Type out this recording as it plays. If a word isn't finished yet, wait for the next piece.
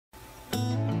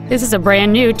This is a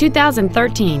brand new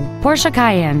 2013 Porsche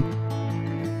Cayenne.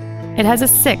 It has a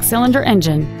 6-cylinder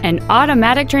engine, an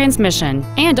automatic transmission,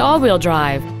 and all-wheel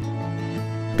drive.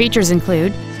 Features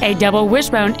include a double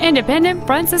wishbone independent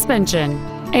front suspension,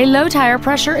 a low tire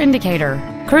pressure indicator,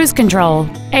 cruise control,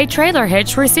 a trailer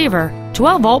hitch receiver,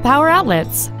 12-volt power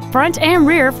outlets, front and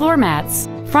rear floor mats,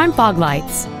 front fog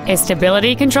lights, a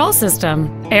stability control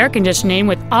system, air conditioning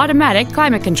with automatic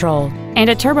climate control, and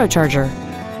a turbocharger.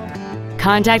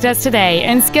 Contact us today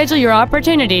and schedule your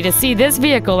opportunity to see this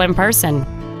vehicle in person.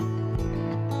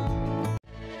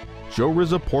 Joe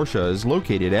Rizza Porsche is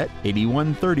located at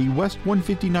 8130 West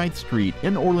 159th Street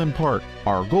in Orland Park.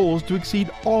 Our goal is to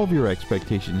exceed all of your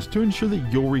expectations to ensure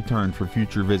that you'll return for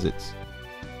future visits.